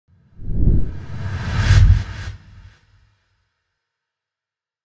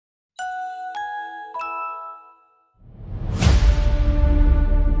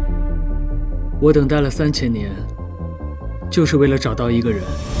我等待了3000年，就是为了找到一个人。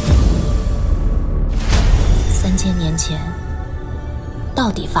3000年前，到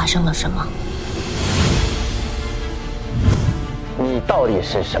底发生了什么？你到底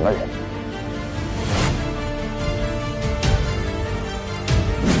是什么人？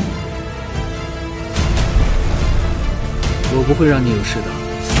我不会让你有事的。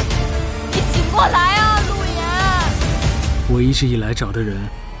你醒过来啊，陆岩！我一直以来找的人，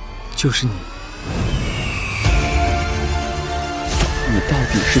就是你。你到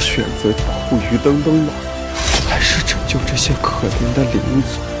底是选择保护于登登呢，还是拯救这些可怜的灵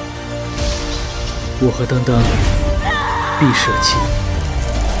族？我和登登必舍弃。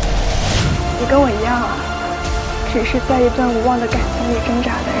你跟我一样啊，只是在一段无望的感情里挣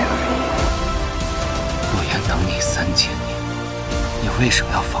扎的人而已。我也等你3000年，你为什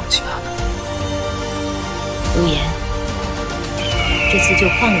么要放弃他呢？陆岩，这次就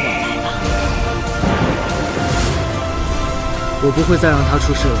换我来吧。我不会再让他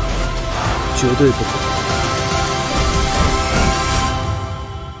出事了，绝对不会。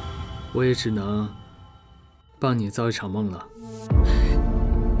我也只能帮你造一场梦了。